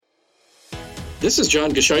This is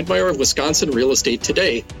John Gescheidmeyer of Wisconsin Real Estate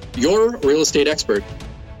Today, your real estate expert.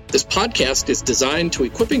 This podcast is designed to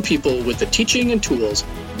equipping people with the teaching and tools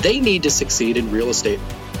they need to succeed in real estate.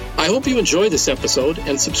 I hope you enjoy this episode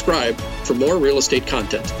and subscribe for more real estate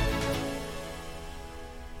content.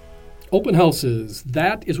 Open houses,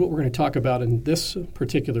 that is what we're going to talk about in this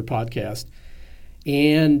particular podcast.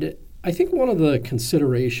 And I think one of the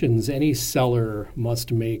considerations any seller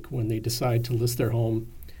must make when they decide to list their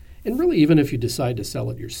home, and really even if you decide to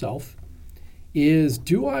sell it yourself, is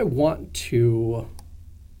do I want to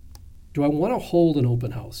hold an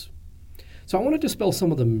open house? So I want to dispel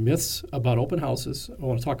some of the myths about open houses. I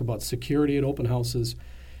want to talk about security at open houses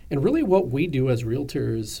and really what we do as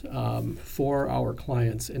realtors for our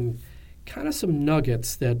clients, and kind of some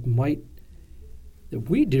nuggets that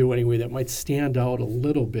we do anyway that might stand out a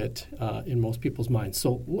little bit in most people's minds.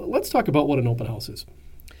 So let's talk about what an open house is.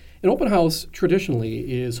 An open house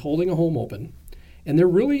traditionally is holding a home open, and there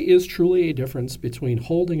really is truly a difference between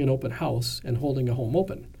holding an open house and holding a home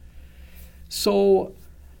open. So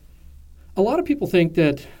a lot of people think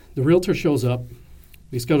that the realtor shows up,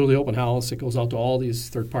 we schedule the open house, it goes out to all these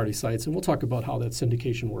third-party sites, and we'll talk about how that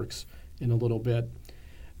syndication works in a little bit.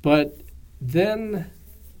 But then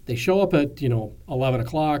they show up at 11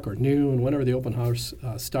 o'clock or noon, whenever the open house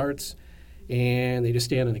starts, and they just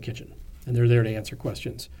stand in the kitchen, and they're there to answer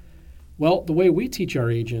questions. Well, the way we teach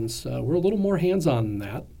our agents, we're a little more hands-on than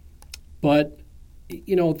that, but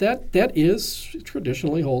that is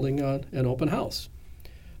traditionally holding an open house.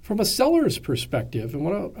 From a seller's perspective, and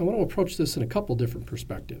I want to approach this in a couple different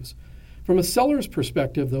perspectives. From a seller's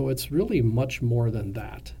perspective, though, it's really much more than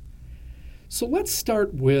that. So let's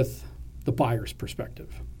start with the buyer's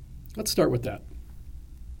perspective. Let's start with that.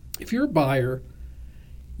 If you're a buyer,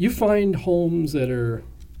 you find homes that are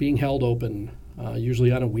being held open,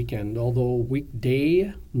 usually on a weekend, although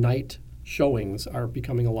weekday night showings are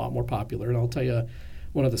becoming a lot more popular. And I'll tell you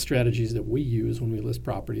one of the strategies that we use when we list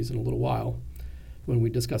properties in a little while when we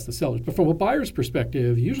discuss the sellers. But from a buyer's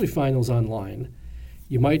perspective, you usually find those online.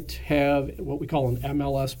 You might have what we call an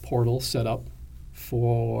MLS portal set up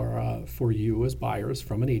for you as buyers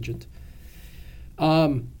from an agent.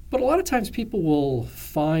 But a lot of times people will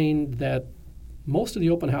find that most of the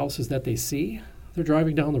open houses that they see, they're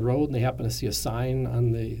driving down the road and they happen to see a sign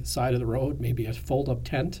on the side of the road, maybe a fold-up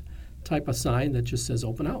tent type of sign that just says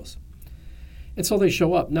open house. And so they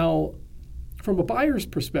show up. Now, from a buyer's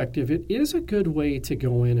perspective, it is a good way to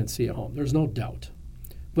go in and see a home. There's no doubt.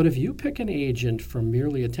 But if you pick an agent from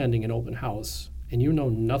merely attending an open house and you know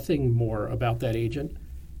nothing more about that agent,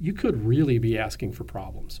 you could really be asking for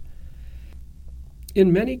problems.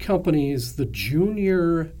 In many companies, the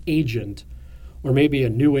junior agent, or maybe a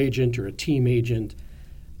new agent or a team agent,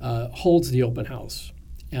 holds the open house.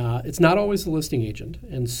 It's not always the listing agent.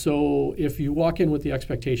 And so if you walk in with the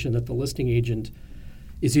expectation that the listing agent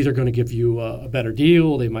is either going to give you a better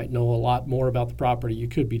deal, they might know a lot more about the property, you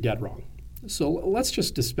could be dead wrong. So let's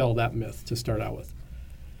just dispel that myth to start out with.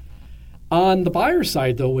 On the buyer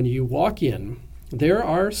side, though, when you walk in, there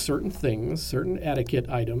are certain things, certain etiquette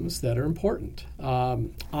items that are important.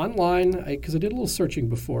 Online, because I did a little searching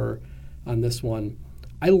before on this one,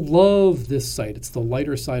 I love this site. It's the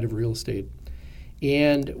lighter side of real estate.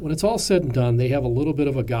 And when it's all said and done, they have a little bit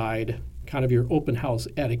of a guide, kind of your open house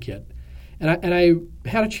etiquette. And I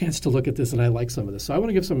had a chance to look at this, and I like some of this. So I want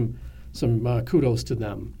to give some kudos to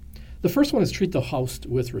them. The first one is treat the house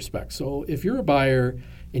with respect. So if you're a buyer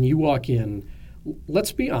and you walk in,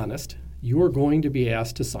 let's be honest, you are going to be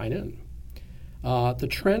asked to sign in. The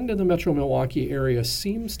trend in the Metro Milwaukee area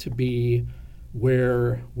seems to be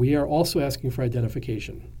where we are also asking for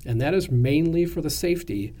identification, and that is mainly for the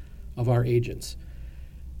safety of our agents.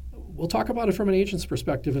 We'll talk about it from an agent's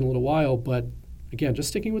perspective in a little while, but again, just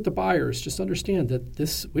sticking with the buyers, just understand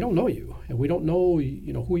that we don't know you, and we don't know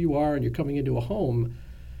who you are, and you're coming into a home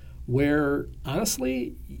where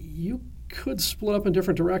honestly you could split up in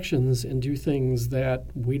different directions and do things that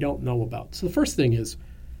we don't know about. So the first thing is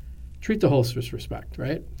treat the host with respect,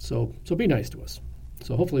 right? So be nice to us.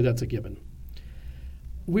 So hopefully that's a given.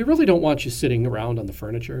 We really don't want you sitting around on the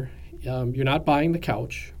furniture. You're not buying the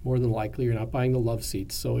couch, more than likely. You're not buying the love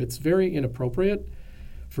seats. So it's very inappropriate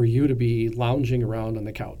for you to be lounging around on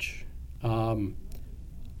the couch.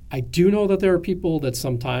 I do know that there are people that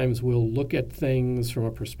sometimes will look at things from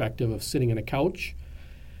a perspective of sitting in a couch,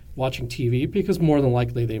 watching TV, because more than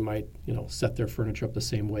likely they might, set their furniture up the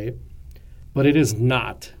same way. But it is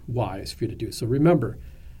not wise for you to do so. Remember,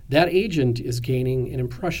 that agent is gaining an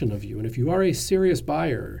impression of you. And if you are a serious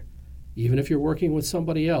buyer, even if you're working with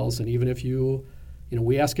somebody else, and even if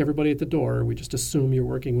we ask everybody at the door, we just assume you're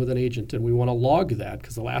working with an agent, and we want to log that,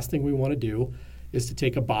 because the last thing we want to do is to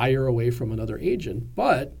take a buyer away from another agent.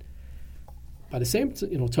 But by the same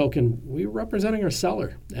token, we're representing our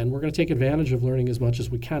seller, and we're going to take advantage of learning as much as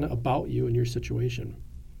we can about you and your situation.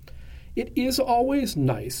 It is always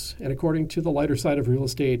nice, and according to the Lighter Side of Real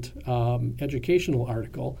Estate educational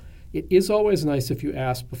article, it is always nice if you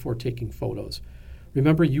ask before taking photos.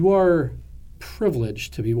 Remember, you are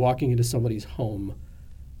privileged to be walking into somebody's home,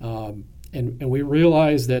 and we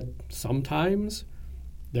realize that sometimes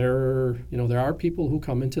there are people who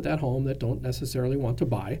come into that home that don't necessarily want to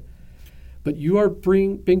buy, but you are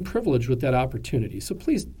being privileged with that opportunity. So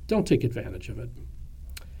please don't take advantage of it.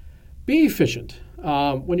 Be efficient.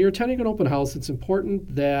 When you're attending an open house, it's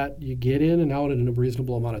important that you get in and out in a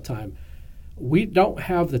reasonable amount of time. We don't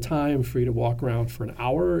have the time for you to walk around for an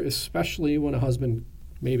hour, especially when a husband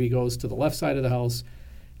maybe goes to the left side of the house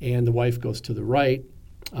and the wife goes to the right.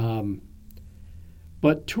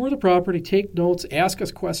 But tour the property, take notes, ask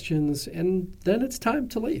us questions, and then it's time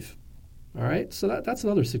to leave. All right, so that's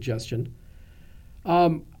another suggestion.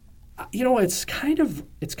 It's kind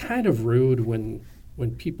of rude when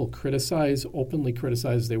people openly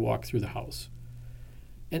criticize, they walk through the house.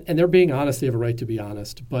 And they're being honest, they have a right to be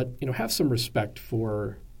honest, but have some respect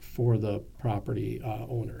for the property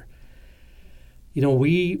owner.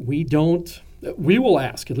 We will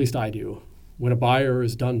ask, at least I do, when a buyer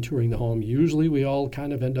is done touring the home. Usually we all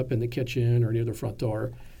kind of end up in the kitchen or near the front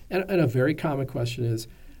door. And a very common question is,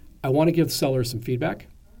 I want to give sellers some feedback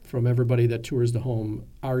from everybody that tours the home.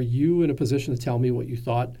 Are you in a position to tell me what you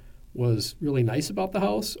thought was really nice about the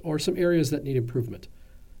house or some areas that need improvement?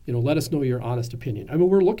 Let us know your honest opinion. I mean,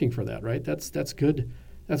 we're looking for that, right? That's good.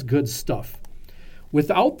 That's good stuff.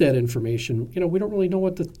 Without that information, we don't really know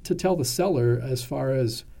what to tell the seller as far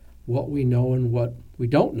as what we know and what we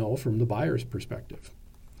don't know from the buyer's perspective.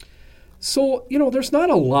 So, there's not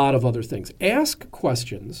a lot of other things. Ask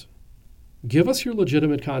questions. Give us your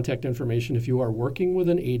legitimate contact information. If you are working with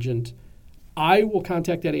an agent, I will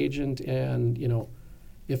contact that agent, and,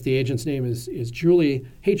 if the agent's name is Julie,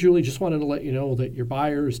 hey, Julie, just wanted to let you know that your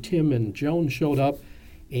buyers, Tim and Joan, showed up,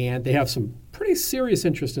 and they have some pretty serious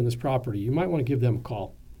interest in this property. You might want to give them a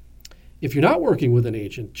call. If you're not working with an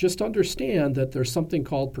agent, just understand that there's something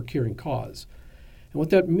called procuring cause. And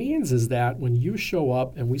what that means is that when you show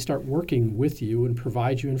up and we start working with you and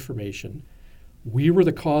provide you information, we were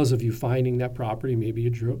the cause of you finding that property. Maybe you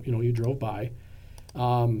drove by.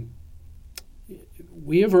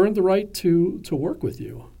 We have earned the right to work with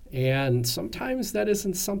you. And sometimes that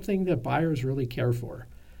isn't something that buyers really care for.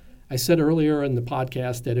 I said earlier in the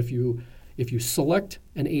podcast that if you select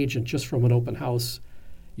an agent just from an open house,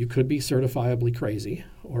 you could be certifiably crazy,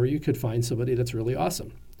 or you could find somebody that's really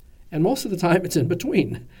awesome. And most of the time, it's in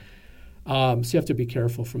between. So you have to be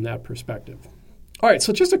careful from that perspective. All right,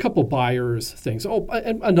 so just a couple buyers things. Oh,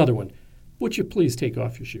 and another one. Would you please take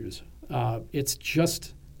off your shoes? It's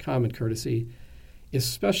just common courtesy,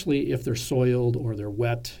 especially if they're soiled or they're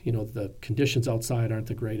wet. The conditions outside aren't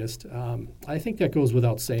the greatest. I think that goes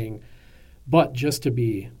without saying. But just to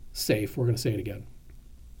be safe, we're going to say it again.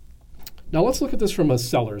 Now let's look at this from a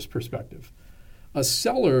seller's perspective. A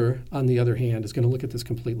seller, on the other hand, is going to look at this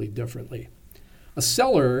completely differently. A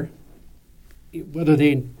seller, whether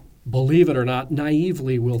they believe it or not,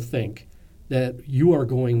 naively will think that you are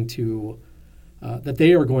going to, that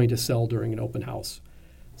they are going to sell during an open house.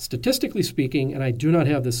 Statistically speaking, and I do not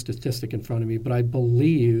have this statistic in front of me, but I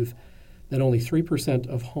believe that only 3%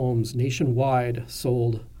 of homes nationwide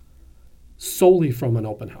sold solely from an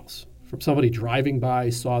open house. From somebody driving by,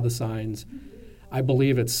 saw the signs. I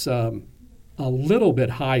believe it's a little bit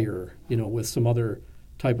higher, with some other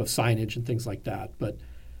type of signage and things like that. But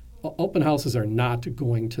open houses are not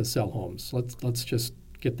going to sell homes. Let's just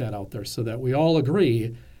get that out there so that we all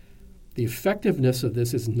agree the effectiveness of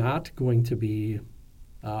this is not going to be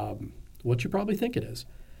what you probably think it is.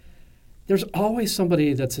 There's always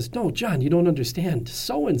somebody that says, no, John, you don't understand.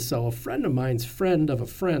 So-and-so, a friend of mine's friend of a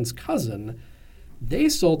friend's cousin, they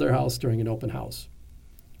sold their house during an open house.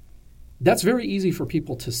 That's very easy for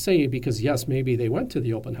people to say because, yes, maybe they went to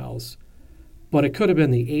the open house, but it could have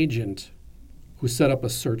been the agent who set up a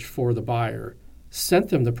search for the buyer, sent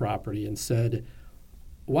them the property and said,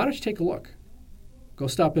 why don't you take a look? Go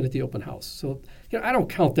stop in at the open house. So I don't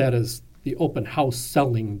count that as the open house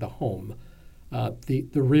selling the home. The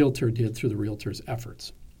realtor did through the realtor's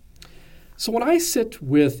efforts. So when I sit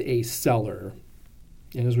with a seller,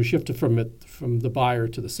 and as we shift from the buyer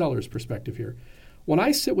to the seller's perspective here, when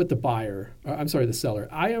I sit with the seller,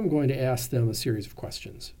 I am going to ask them a series of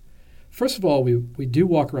questions. First of all, we do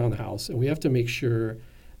walk around the house, and we have to make sure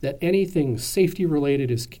that anything safety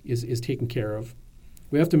related is taken care of.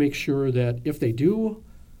 We have to make sure that if they do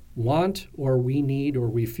want or we need or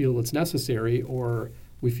we feel it's necessary or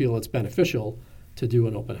we feel it's beneficial to do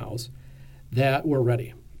an open house, that we're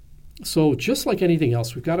ready. So just like anything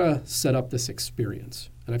else, we've got to set up this experience.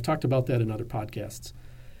 And I've talked about that in other podcasts.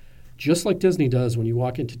 Just like Disney does when you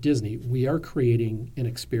walk into Disney, we are creating an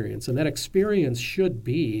experience. And that experience should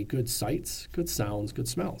be good sights, good sounds, good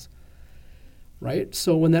smells, right?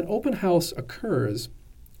 So when that open house occurs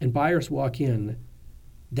and buyers walk in,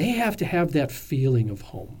 they have to have that feeling of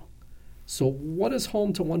home. So what is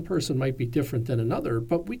home to one person might be different than another,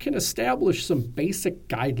 but we can establish some basic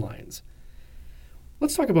guidelines.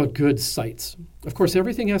 Let's talk about good sights. Of course,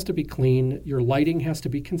 everything has to be clean. Your lighting has to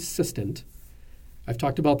be consistent. I've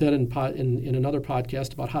talked about that in another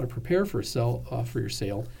podcast about how to prepare for your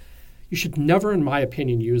sale. You should never, in my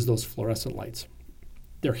opinion, use those fluorescent lights.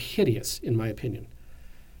 They're hideous, in my opinion.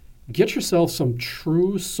 Get yourself some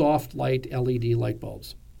true soft light LED light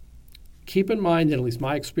bulbs. Keep in mind that at least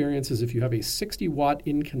my experience is if you have a 60-watt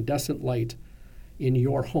incandescent light in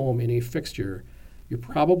your home in a fixture, you're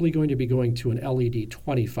probably going to be going to an LED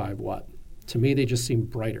 25-watt. To me, they just seem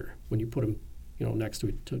brighter when you put them next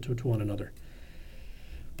to one another.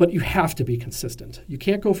 But you have to be consistent. You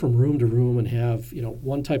can't go from room to room and have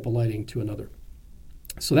one type of lighting to another.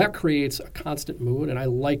 So that creates a constant mood, and I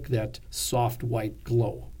like that soft white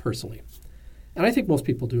glow personally. And I think most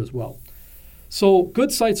people do as well. So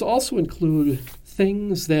good sights also include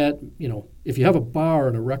things that, if you have a bar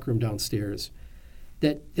and a rec room downstairs,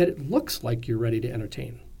 that it looks like you're ready to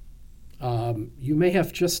entertain. You may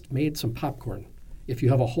have just made some popcorn. If you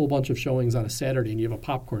have a whole bunch of showings on a Saturday and you have a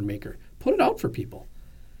popcorn maker, put it out for people.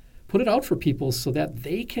 Put it out for people so that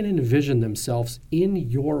they can envision themselves in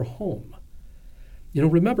your home.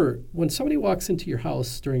 Remember, when somebody walks into your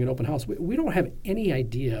house during an open house, we don't have any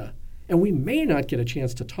idea, and we may not get a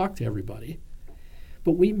chance to talk to everybody,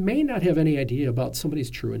 but we may not have any idea about somebody's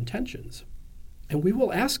true intentions. And we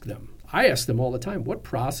will ask them. I ask them all the time, what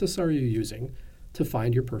process are you using to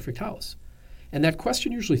find your perfect house? And that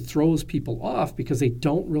question usually throws people off because they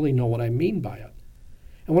don't really know what I mean by it.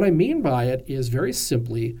 And what I mean by it is very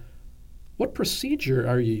simply, what procedure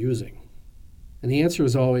are you using? And the answer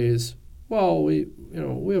is always, well, we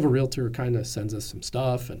have a realtor who kind of sends us some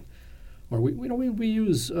stuff, or we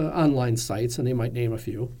use online sites, and they might name a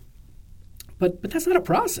few. But that's not a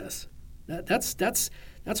process. That's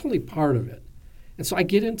only part of it. And so I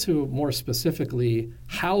get into more specifically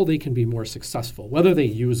how they can be more successful, whether they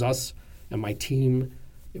use us and my team,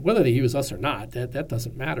 whether they use us or not, that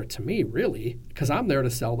doesn't matter to me really, because I'm there to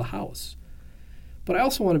sell the house. But I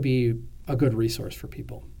also want to be a good resource for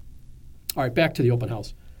people. All right, back to the open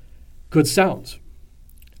house. Good sounds.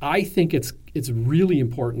 I think it's really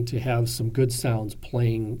important to have some good sounds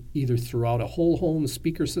playing either throughout a whole home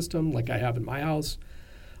speaker system like I have in my house,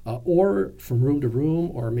 or from room to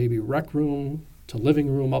room, or maybe rec room to living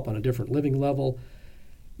room up on a different living level.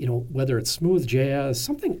 Whether it's smooth jazz,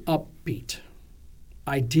 something upbeat.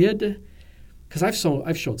 I did, because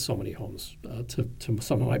I've showed so many homes to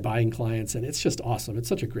some of my buying clients, and it's just awesome. It's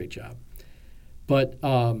such a great job. But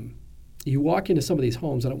you walk into some of these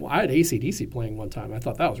homes, and I had AC/DC playing one time. I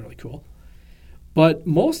thought that was really cool. But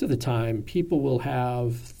most of the time, people will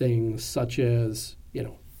have things such as,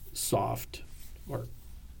 soft, or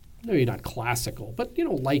maybe not classical, but,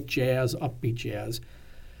 light jazz, upbeat jazz.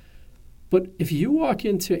 But if you walk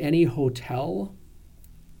into any hotel,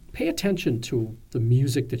 pay attention to the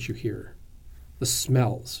music that you hear, the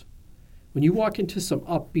smells. When you walk into some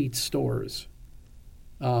upbeat stores,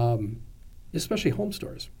 especially home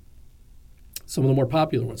stores, some of the more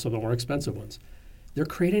popular ones, some of the more expensive ones, they're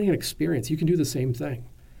creating an experience. You can do the same thing.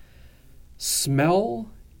 Smell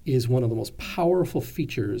is one of the most powerful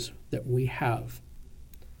features that we have,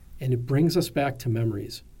 and it brings us back to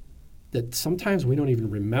memories that sometimes we don't even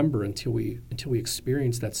remember until we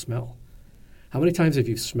experience that smell. How many times have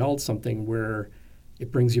you smelled something where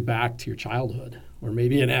it brings you back to your childhood, or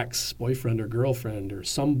maybe an ex-boyfriend or girlfriend or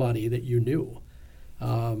somebody that you knew,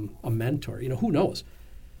 a mentor, who knows?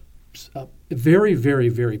 Very, very,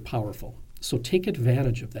 very powerful. So take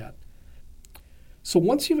advantage of that. So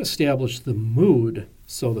once you've established the mood,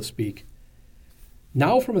 so to speak,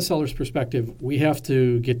 now from a seller's perspective, we have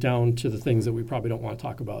to get down to the things that we probably don't want to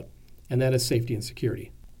talk about, and that is safety and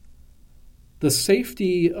security. The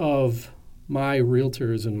safety of my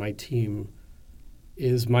realtors and my team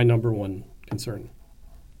is my number one concern.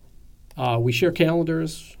 We share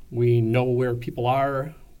calendars. We know where people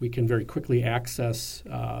are. We can very quickly access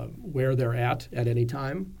where they're at any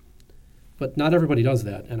time. But not everybody does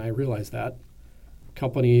that, and I realize that.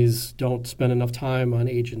 Companies don't spend enough time on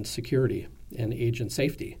agent security and agent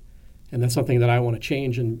safety. And that's something that I want to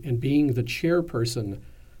change. And being the chairperson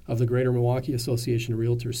of the Greater Milwaukee Association of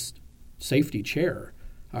Realtors safety chair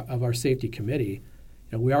of our safety committee,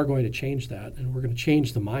 we are going to change that, and we're going to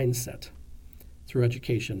change the mindset through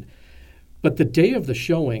education. But the day of the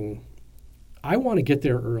showing, I want to get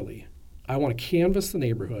there early. I want to canvass the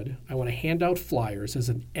neighborhood. I want to hand out flyers as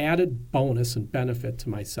an added bonus and benefit to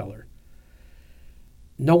my seller.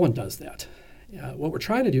 No one does that. What we're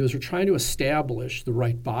trying to do is we're trying to establish the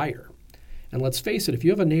right buyer. And let's face it, if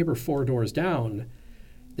you have a neighbor 4 doors down,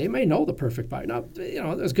 they may know the perfect buyer. Now,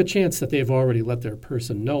 there's a good chance that they've already let their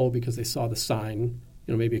person know because they saw the sign,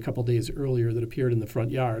 maybe a couple days earlier that appeared in the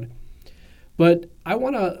front yard. But I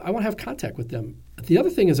want to have contact with them. The other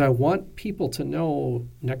thing is I want people to know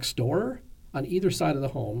next door on either side of the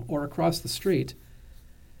home or across the street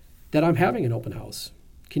that I'm having an open house.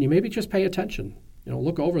 Can you maybe just pay attention?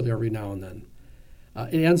 Look over there every now and then.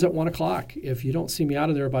 It ends at 1 o'clock. If you don't see me out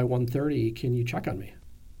of there by 1:30, can you check on me?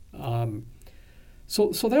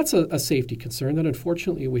 So that's a safety concern that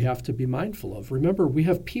unfortunately we have to be mindful of. Remember, we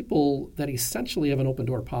have people that essentially have an open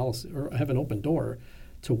door policy or have an open door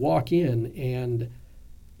to walk in, and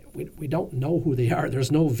we don't know who they are.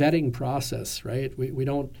 There's no vetting process, right? We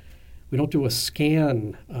don't do a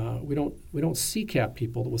scan. We don't CCAP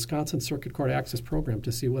people, the Wisconsin Circuit Court Access Program,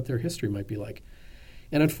 to see what their history might be like.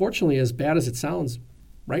 And unfortunately, as bad as it sounds,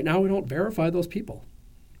 right now we don't verify those people.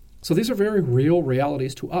 So these are very real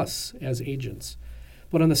realities to us as agents.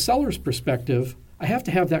 But on the seller's perspective, I have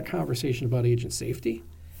to have that conversation about agent safety.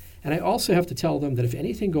 And I also have to tell them that if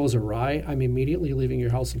anything goes awry, I'm immediately leaving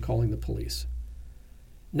your house and calling the police.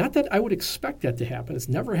 Not that I would expect that to happen. It's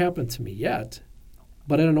never happened to me yet.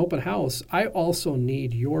 But at an open house, I also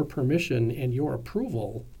need your permission and your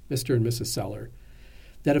approval, Mr. and Mrs. Seller,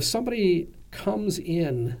 that if somebody comes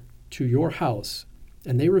in to your house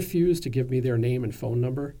and they refuse to give me their name and phone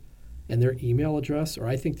number and their email address, or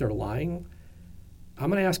I think they're lying, I'm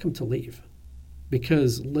going to ask them to leave.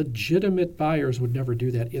 Because legitimate buyers would never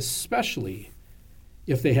do that, especially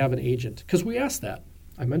if they have an agent. Because we asked that.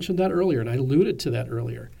 I mentioned that earlier, and I alluded to that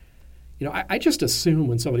earlier. I just assume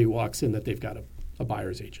when somebody walks in that they've got a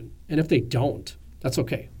buyer's agent. And if they don't, that's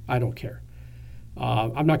okay. I don't care.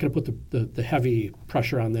 I'm not going to put the heavy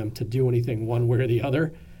pressure on them to do anything one way or the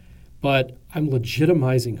other. But I'm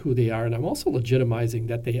legitimizing who they are, and I'm also legitimizing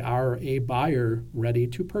that they are a buyer ready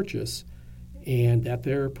to purchase and that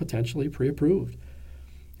they're potentially pre-approved.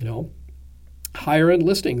 Higher end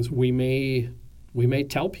listings, we may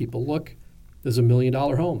tell people, look, there's $1 million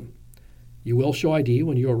home. You will show ID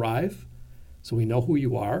when you arrive, so we know who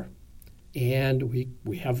you are, and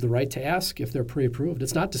we have the right to ask if they're pre-approved.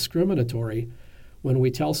 It's not discriminatory when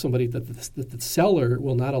we tell somebody that the seller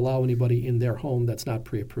will not allow anybody in their home that's not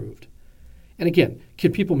pre-approved. And again,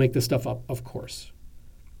 can people make this stuff up? Of course.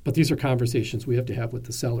 But these are conversations we have to have with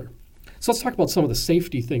the seller. So let's talk about some of the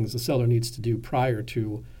safety things the seller needs to do prior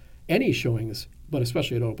to any showings, but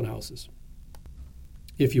especially at open houses.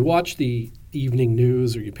 If you watch the evening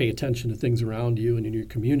news or you pay attention to things around you and in your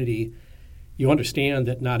community, you understand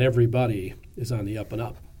that not everybody is on the up and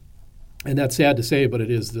up. And that's sad to say, but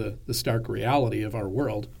it is the stark reality of our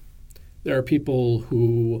world. There are people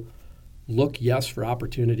who look, yes, for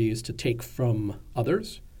opportunities to take from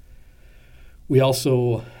others. We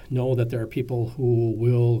also know that there are people who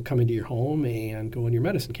will come into your home and go in your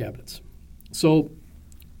medicine cabinets. So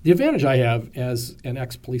the advantage I have as an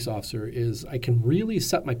ex-police officer is I can really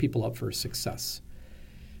set my people up for success.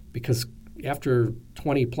 Because after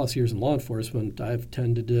 20 plus years in law enforcement, I've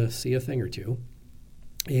tended to see a thing or two.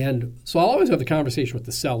 And so I'll always have the conversation with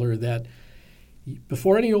the seller that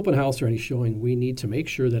before any open house or any showing, we need to make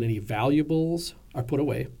sure that any valuables are put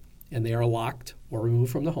away and they are locked or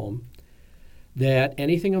removed from the home. That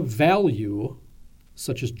anything of value,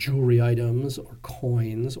 such as jewelry items or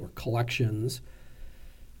coins or collections,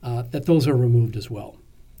 that those are removed as well.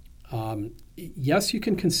 Yes, you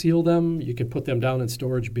can conceal them. You can put them down in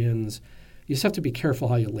storage bins. You just have to be careful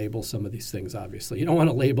how you label some of these things, obviously. You don't want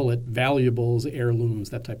to label it valuables, heirlooms,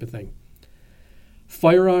 that type of thing.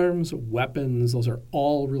 Firearms, weapons, those are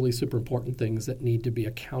all really super important things that need to be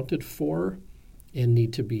accounted for and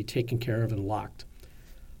need to be taken care of and locked.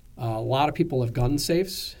 A lot of people have gun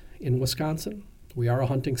safes in Wisconsin. We are a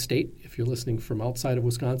hunting state if you're listening from outside of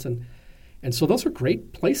Wisconsin. And so those are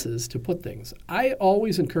great places to put things. I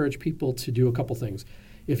always encourage people to do a couple things.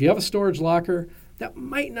 If you have a storage locker, that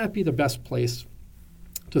might not be the best place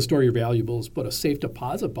to store your valuables, but a safe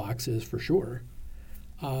deposit box is for sure.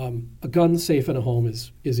 A gun safe in a home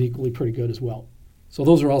is equally pretty good as well. So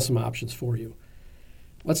those are all some options for you.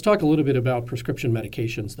 Let's talk a little bit about prescription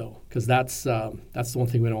medications, though, because that's the one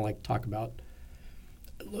thing we don't like to talk about.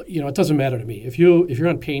 it doesn't matter to me. If you're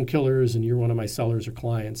on painkillers and you're one of my sellers or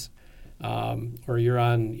clients, or you're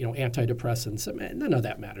on antidepressants, none of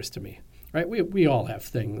that matters to me, right? We all have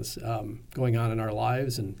things going on in our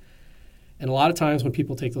lives, and a lot of times when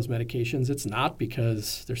people take those medications, it's not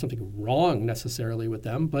because there's something wrong necessarily with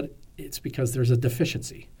them, but it's because there's a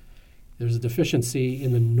deficiency. There's a deficiency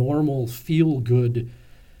in the normal feel-good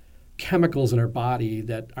chemicals in our body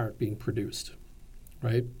that aren't being produced,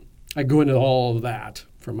 right? I go into all of that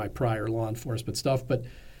from my prior law enforcement stuff, but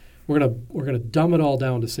we're gonna dumb it all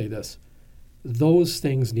down to say this. Those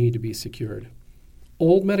things need to be secured.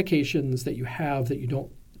 Old medications that you have that you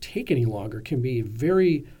don't take any longer can be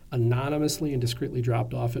very anonymously and discreetly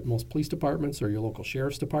dropped off at most police departments or your local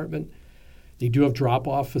sheriff's department. They do have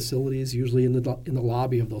drop-off facilities, usually in the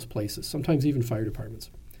lobby of those places, sometimes even fire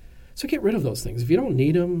departments. So get rid of those things. If you don't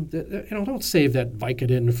need them, don't save that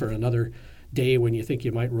Vicodin for another day when you think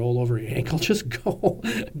you might roll over your ankle. Just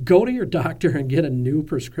go to your doctor and get a new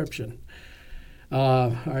prescription.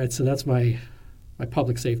 All right, so that's my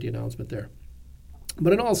public safety announcement there.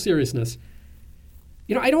 But in all seriousness,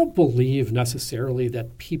 I don't believe necessarily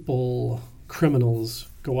that criminals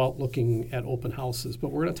go out looking at open houses,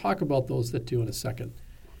 but we're going to talk about those that do in a second.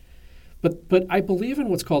 But I believe in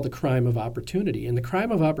what's called the crime of opportunity, and the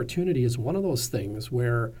crime of opportunity is one of those things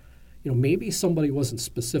where maybe somebody wasn't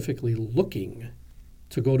specifically looking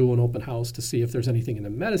to go to an open house to see if there's anything in the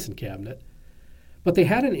medicine cabinet, but they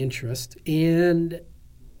had an interest, and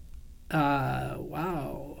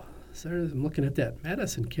wow. So I'm looking at that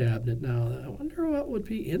medicine cabinet now. I wonder what would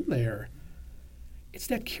be in there. It's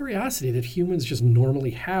that curiosity that humans just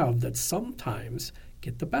normally have that sometimes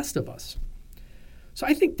get the best of us. So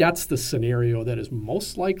I think that's the scenario that is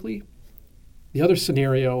most likely. The other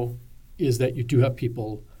scenario is that you do have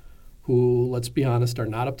people who, let's be honest, are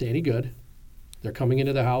not up to any good. They're coming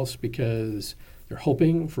into the house because they're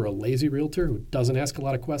hoping for a lazy realtor who doesn't ask a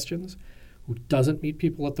lot of questions, who doesn't meet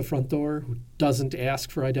people at the front door, who doesn't ask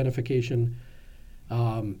for identification.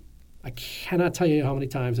 I cannot tell you how many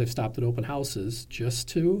times I've stopped at open houses just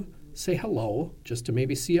to say hello, just to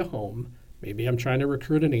maybe see a home. Maybe I'm trying to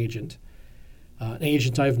recruit an agent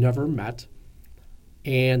I've never met,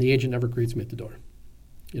 and the agent never greets me at the door.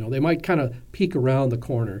 They might kind of peek around the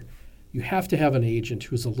corner. You have to have an agent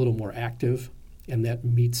who's a little more active and that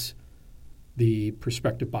meets the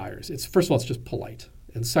prospective buyers. First of all, it's just polite.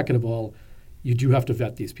 And second of all, you do have to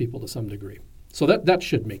vet these people to some degree. So that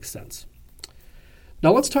should make sense.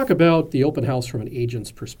 Now let's talk about the open house from an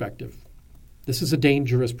agent's perspective. This is a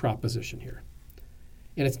dangerous proposition here.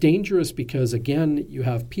 And it's dangerous because, again, you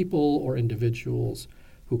have people or individuals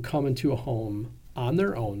who come into a home on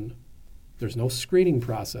their own. There's no screening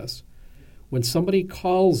process. When somebody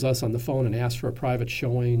calls us on the phone and asks for a private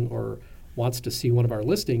showing or wants to see one of our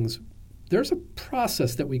listings, there's a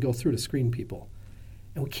process that we go through to screen people.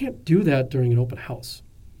 And we can't do that during an open house.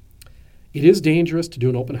 It is dangerous to do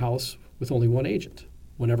an open house with only one agent.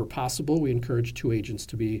 Whenever possible, we encourage 2 agents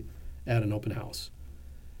to be at an open house.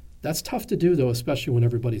 That's tough to do, though, especially when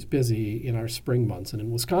everybody's busy in our spring months. And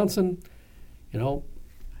in Wisconsin,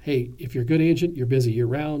 hey, if you're a good agent, you're busy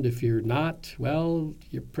year-round. If you're not, well,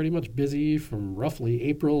 you're pretty much busy from roughly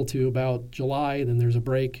April to about July. Then there's a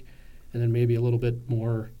break, and then maybe a little bit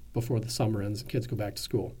more before the summer ends and kids go back to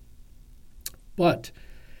school. But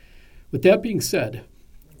with that being said,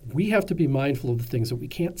 we have to be mindful of the things that we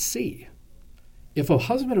can't see. If a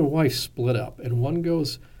husband and wife split up and one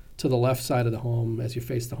goes to the left side of the home as you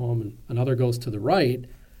face the home and another goes to the right,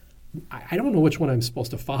 I don't know which one I'm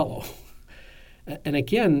supposed to follow. And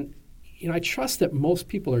again, I trust that most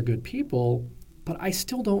people are good people, but I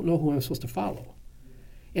still don't know who I'm supposed to follow.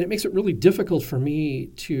 And it makes it really difficult for me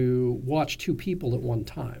to watch 2 people at one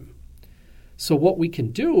time. So what we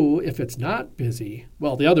can do if it's not busy,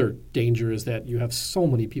 well, the other danger is that you have so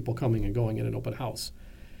many people coming and going in an open house.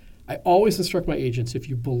 I always instruct my agents, if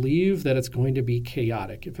you believe that it's going to be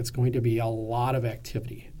chaotic, if it's going to be a lot of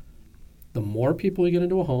activity, the more people you get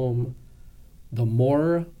into a home, the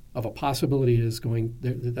more of a possibility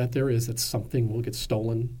that something will get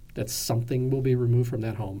stolen, that something will be removed from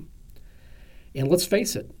that home. And let's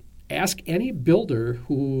face it, ask any builder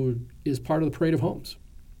who is part of the Parade of Homes.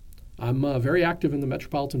 I'm very active in the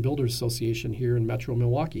Metropolitan Builders Association here in Metro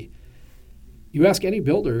Milwaukee. You ask any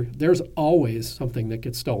builder, there's always something that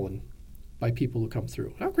gets stolen by people who come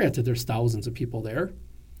through. Now, granted, there's thousands of people there,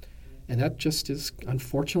 and that just is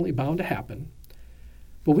unfortunately bound to happen.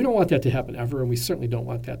 But we don't want that to happen ever, and we certainly don't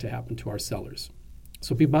want that to happen to our sellers.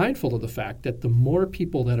 So be mindful of the fact that the more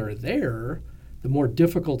people that are there, the more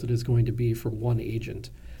difficult it is going to be for one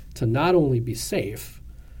agent to not only be safe,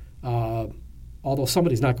 although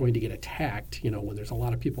somebody's not going to get attacked, when there's a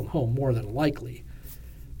lot of people in the home, more than likely.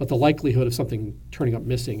 But the likelihood of something turning up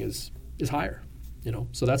missing is higher,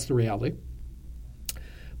 so that's the reality.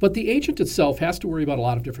 But the agent itself has to worry about a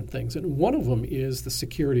lot of different things, and one of them is the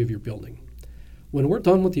security of your building. When we're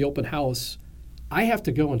done with the open house, I have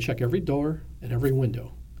to go and check every door and every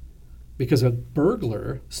window, because a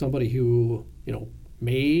burglar, somebody who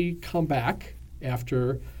may come back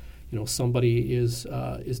after somebody is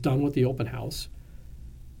done with the open house,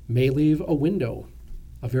 may leave a window,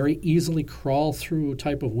 a very easily crawled through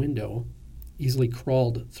type of window.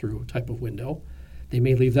 They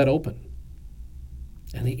may leave that open.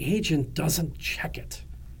 And the agent doesn't check it.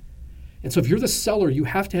 And so if you're the seller, you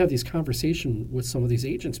have to have these conversations with some of these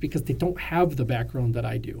agents because they don't have the background that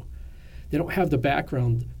I do. They don't have the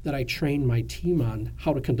background that I train my team on,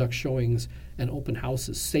 how to conduct showings and open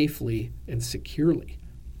houses safely and securely.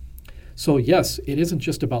 So yes, it isn't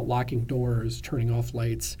just about locking doors, turning off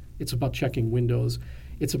lights. It's about checking windows.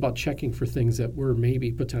 It's about checking for things that were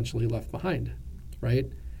maybe potentially left behind, right?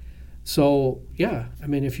 So yeah,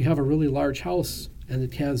 if you have a really large house and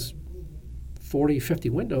it has 40, 50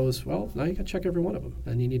 windows, well, now you got to check every one of them,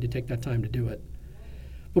 and you need to take that time to do it.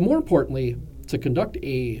 But more importantly, to conduct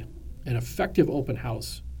an effective open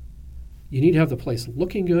house, you need to have the place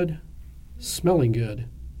looking good, smelling good,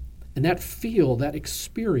 and that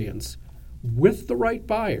experience with the right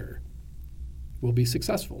buyer will be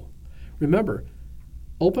successful. Remember,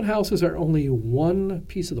 open houses are only one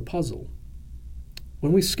piece of the puzzle.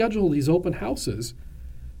 When we schedule these open houses,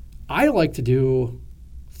 I like to do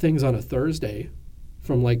things on a Thursday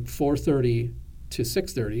from like 4:30 to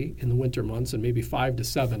 6:30 in the winter months and maybe 5 to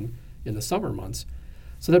 7 in the summer months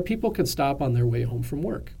so that people can stop on their way home from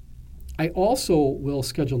work. I also will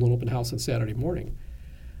schedule an open house on Saturday morning.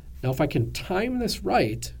 Now, if I can time this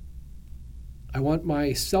right, I want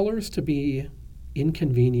my sellers to be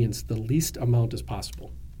inconvenienced the least amount as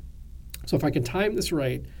possible. So if I can time this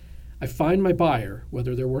right, I find my buyer,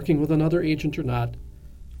 whether they're working with another agent or not,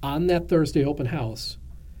 on that Thursday open house,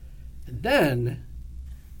 and then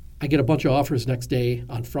I get a bunch of offers next day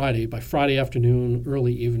on Friday. By Friday afternoon,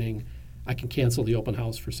 early evening, I can cancel the open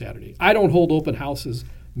house for Saturday. I don't hold open houses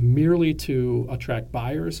merely to attract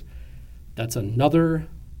buyers. That's another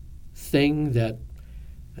thing that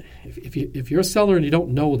if you're a seller and you don't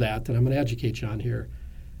know that, then I'm going to educate you on here.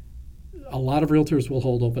 A lot of realtors will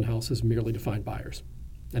hold open houses merely to find buyers.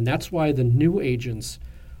 And that's why the new agents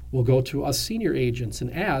will go to us senior agents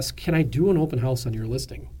and ask, can I do an open house on your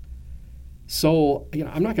listing? So,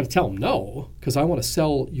 I'm not going to tell them no because I want to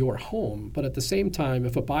sell your home. But at the same time,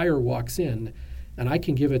 if a buyer walks in and I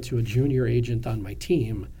can give it to a junior agent on my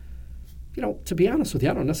team, to be honest with you,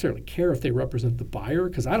 I don't necessarily care if they represent the buyer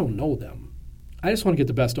because I don't know them. I just want to get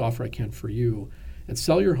the best offer I can for you and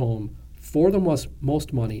sell your home for the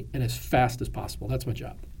most money and as fast as possible. That's my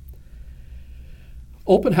job.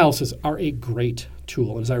 Open houses are a great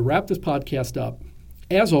tool. And as I wrap this podcast up,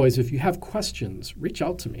 as always, if you have questions, reach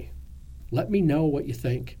out to me. Let me know what you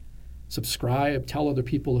think. Subscribe, tell other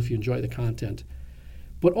people if you enjoy the content.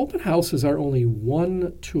 But open houses are only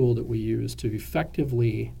one tool that we use to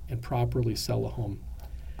effectively and properly sell a home.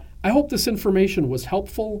 I hope this information was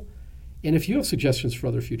helpful. And if you have suggestions for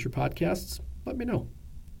other future podcasts, let me know.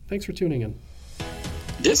 Thanks for tuning in.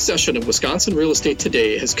 This session of Wisconsin Real Estate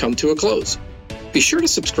Today has come to a close. Be sure to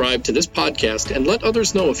subscribe to this podcast and let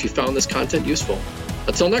others know if you found this content useful.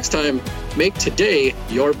 Until next time, make today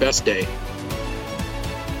your best day.